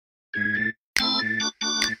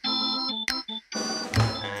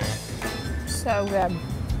So good.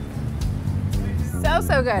 So,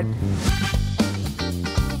 so good.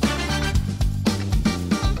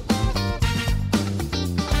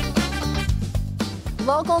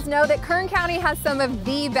 Locals know that Kern County has some of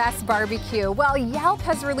the best barbecue. Well, Yelp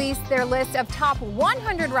has released their list of top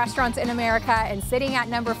 100 restaurants in America, and sitting at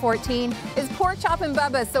number 14 is Porkchop and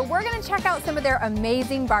Bubbas. So we're gonna check out some of their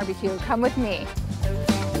amazing barbecue. Come with me.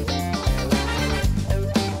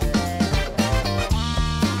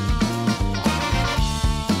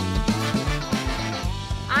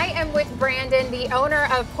 With Brandon, the owner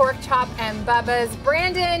of Porkchop and Bubbas.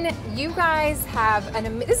 Brandon, you guys have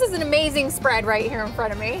this is an amazing spread right here in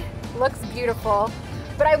front of me. Looks beautiful.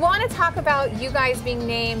 But I want to talk about you guys being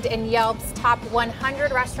named in Yelp's top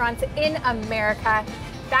 100 restaurants in America.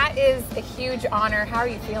 That is a huge honor. How are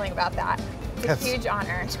you feeling about that? It's a huge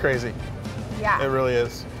honor. It's crazy. Yeah. It really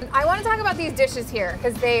is. I want to talk about these dishes here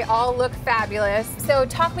because they all look fabulous. So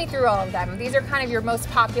talk me through all of them. These are kind of your most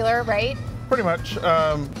popular, right? Pretty much.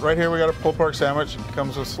 Right here we got a pulled pork sandwich. It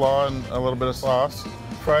comes with slaw and a little bit of sauce.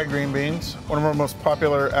 Fried green beans. One of our most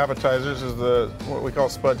popular appetizers is what we call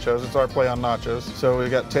spudchos. It's our play on nachos. So we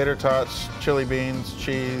got tater tots, chili beans,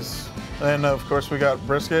 cheese, and then of course we got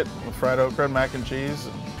brisket with fried okra, mac and cheese.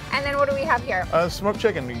 And then what do we have here? Smoked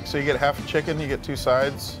chicken. So you get half a chicken, you get 2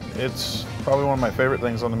 sides. It's probably one of my favorite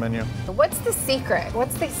things on the menu. What's the secret?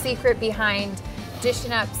 What's the secret behind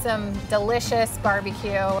dishing up some delicious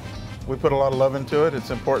barbecue? We put a lot of love into it. It's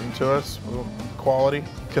important to us. Quality,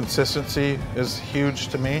 consistency is huge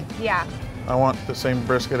to me. Yeah. I want the same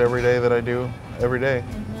brisket every day that I do every day.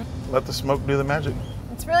 Let the smoke do the magic.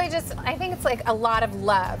 It's really just, I think it's like a lot of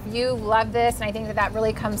love. You love this, and I think that that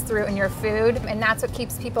really comes through in your food, and that's what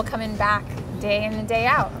keeps people coming back day in and day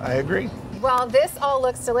out. I agree. Well, this all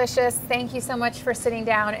looks delicious. Thank you so much for sitting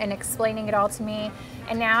down and explaining it all to me.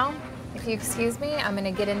 And now, if you excuse me, I'm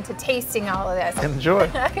gonna get into tasting all of this. Enjoy.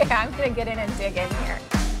 Okay, I'm gonna get in and dig in here.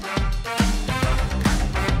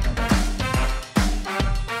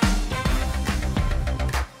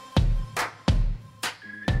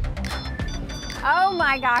 Oh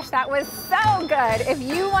my gosh, that was so good. If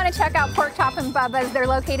you want to check out Porkchop and Bubbas, they're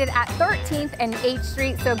located at 13th and 8th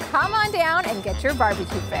Street, so come on down and get your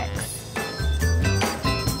barbecue fix.